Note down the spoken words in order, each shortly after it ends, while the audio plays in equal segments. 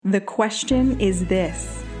The question is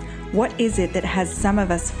this: what is it that has some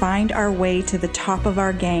of us find our way to the top of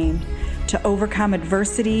our game, to overcome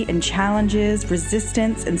adversity and challenges,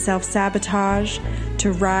 resistance and self-sabotage,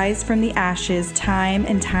 to rise from the ashes time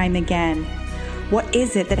and time again? What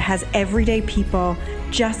is it that has everyday people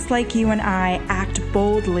just like you and I act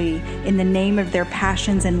boldly in the name of their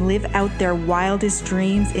passions and live out their wildest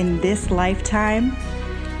dreams in this lifetime?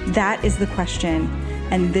 That is the question,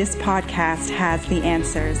 and this podcast has the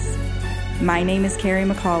answers. My name is Carrie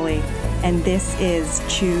McCauley, and this is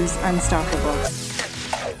Choose Unstoppable.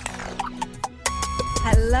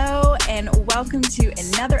 Hello, and welcome to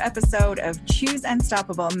another episode of Choose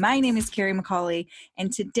Unstoppable. My name is Carrie McCauley,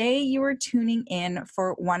 and today you are tuning in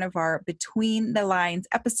for one of our Between the Lines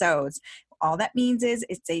episodes. All that means is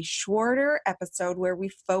it's a shorter episode where we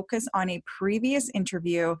focus on a previous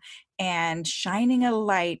interview and shining a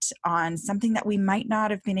light on something that we might not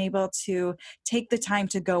have been able to take the time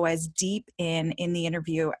to go as deep in the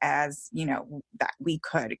interview as, that we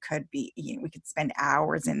could. It could be, we could spend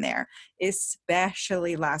hours in there,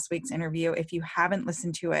 especially last week's interview. If you haven't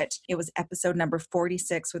listened to it, it was episode number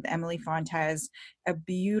 46 with Emily Fontes, a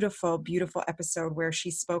beautiful, beautiful episode where she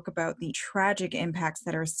spoke about the tragic impacts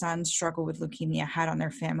that her son's struggle with leukemia had on their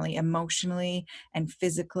family emotionally and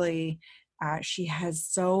physically. She has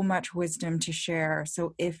so much wisdom to share.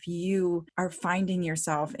 So if you are finding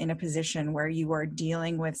yourself in a position where you are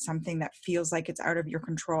dealing with something that feels like it's out of your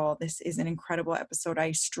control, this is an incredible episode.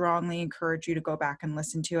 I strongly encourage you to go back and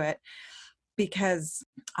listen to it, because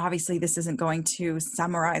obviously this isn't going to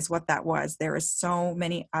summarize what that was. There is so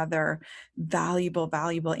many other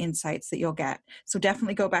valuable insights that you'll get. So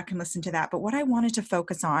definitely go back and listen to that. But what I wanted to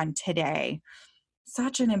focus on today,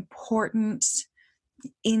 such an important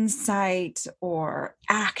insight or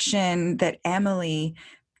action that Emily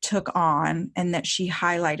took on and that she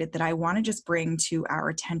highlighted, that I want to just bring to our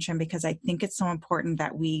attention because I think it's so important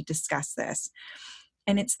that we discuss this.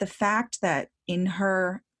 And it's the fact that in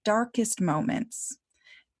her darkest moments,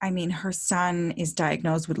 her son is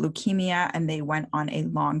diagnosed with leukemia and they went on a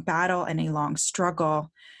long battle and a long struggle.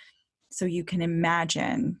 So you can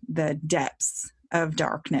imagine the depths of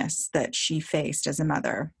darkness that she faced as a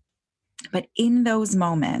mother. But in those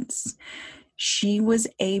moments, she was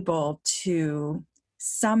able to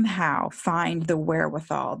somehow find the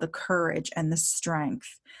wherewithal, the courage and the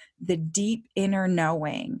strength, the deep inner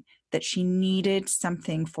knowing that she needed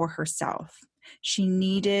something for herself. She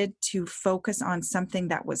needed to focus on something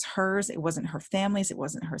that was hers. It wasn't her family's. It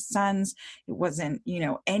wasn't her son's. It wasn't,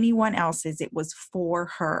 anyone else's. It was for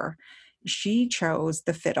her. She chose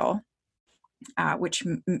the fiddle, which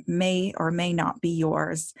may or may not be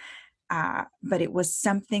yours. But it was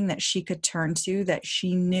something that she could turn to that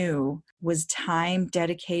she knew was time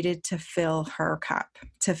dedicated to fill her cup,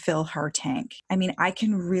 to fill her tank. I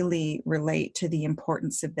can really relate to the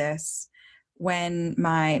importance of this. When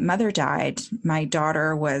my mother died, my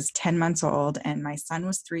daughter was 10 months old and my son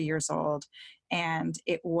was 3 years old. And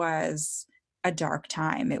it was a dark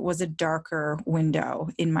time. It was a darker window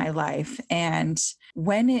in my life. And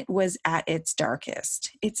when it was at its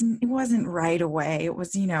darkest, it wasn't right away. It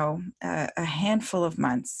was, a handful of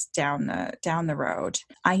months down the road.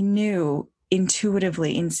 I knew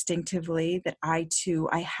intuitively, instinctively that I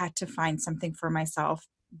had to find something for myself,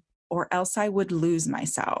 or else I would lose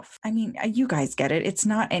myself. You guys get it. It's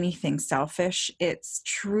not anything selfish. It's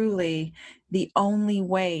truly the only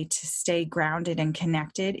way to stay grounded and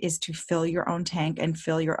connected is to fill your own tank and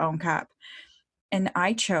fill your own cup. And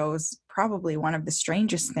I chose probably one of the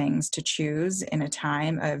strangest things to choose in a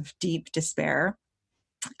time of deep despair.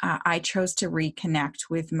 I chose to reconnect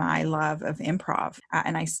with my love of improv.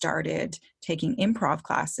 And I started taking improv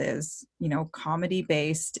classes,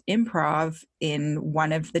 comedy-based improv in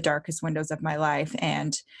one of the darkest windows of my life.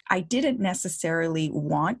 And I didn't necessarily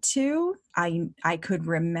want to. I could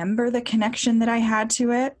remember the connection that I had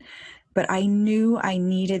to it, but I knew I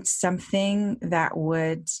needed something that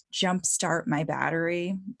would jumpstart my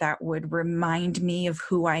battery, that would remind me of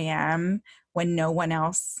who I am when no one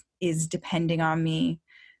else is depending on me,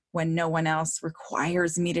 when no one else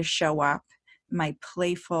requires me to show up, my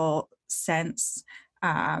playful sense,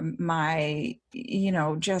 my,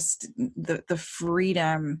 just the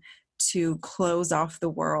freedom to close off the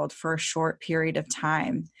world for a short period of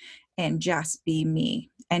time and just be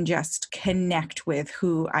me and just connect with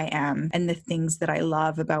who I am and the things that I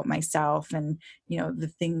love about myself and,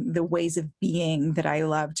 the ways of being that I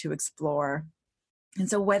love to explore. And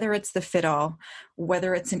so whether it's the fiddle,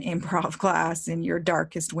 whether it's an improv class in your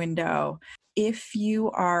darkest window, if you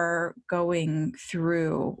are going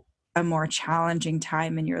through a more challenging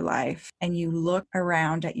time in your life and you look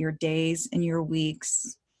around at your days and your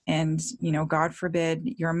weeks and, God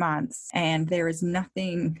forbid, your months. And there is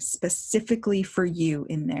nothing specifically for you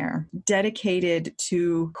in there, dedicated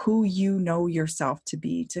to who you know yourself to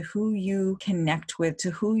be, to who you connect with,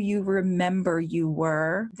 to who you remember you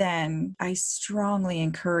were. Then I strongly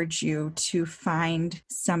encourage you to find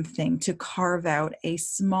something, to carve out a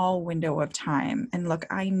small window of time. And look,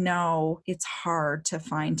 I know it's hard to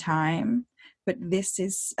find time, but this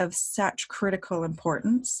is of such critical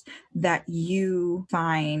importance that you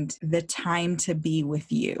find the time to be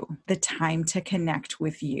with you, the time to connect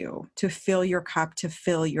with you, to fill your cup, to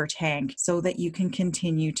fill your tank, so that you can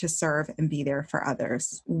continue to serve and be there for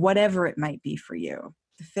others, whatever it might be for you.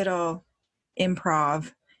 The fiddle,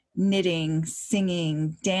 improv, knitting,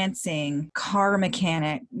 singing, dancing, car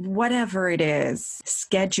mechanic, whatever it is,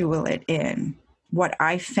 schedule it in. What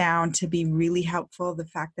I found to be really helpful, the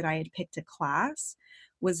fact that I had picked a class,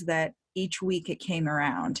 was that each week it came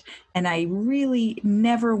around and I really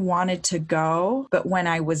never wanted to go. But when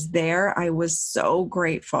I was there, I was so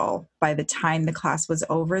grateful by the time the class was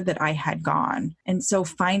over that I had gone. And so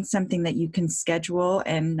find something that you can schedule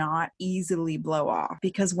and not easily blow off,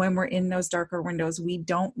 because when we're in those darker windows, we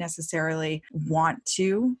don't necessarily want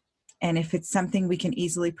to. And if it's something we can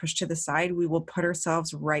easily push to the side, we will put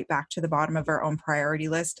ourselves right back to the bottom of our own priority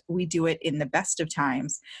list. We do it in the best of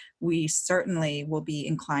times. We certainly will be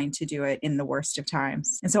inclined to do it in the worst of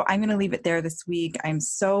times. And so I'm going to leave it there this week. I'm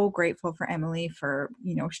so grateful for Emily for,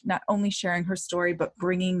 not only sharing her story, but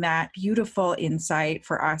bringing that beautiful insight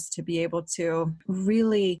for us to be able to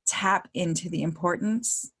really tap into the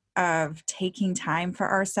importance of taking time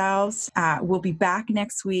for ourselves. We'll be back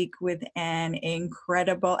next week with an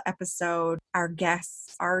incredible episode. Our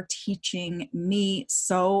guests are teaching me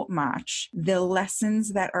so much. The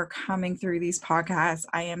lessons that are coming through these podcasts,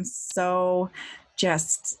 I am so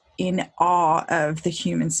just in awe of the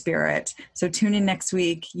human spirit. So tune in next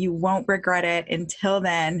week. You won't regret it. Until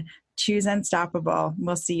then, choose unstoppable.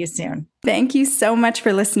 We'll see you soon. Thank you so much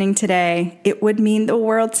for listening today. It would mean the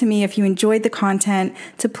world to me if you enjoyed the content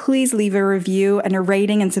to please leave a review and a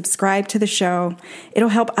rating and subscribe to the show. It'll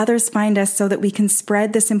help others find us so that we can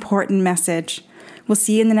spread this important message. We'll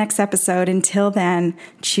see you in the next episode. Until then,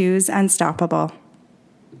 choose unstoppable.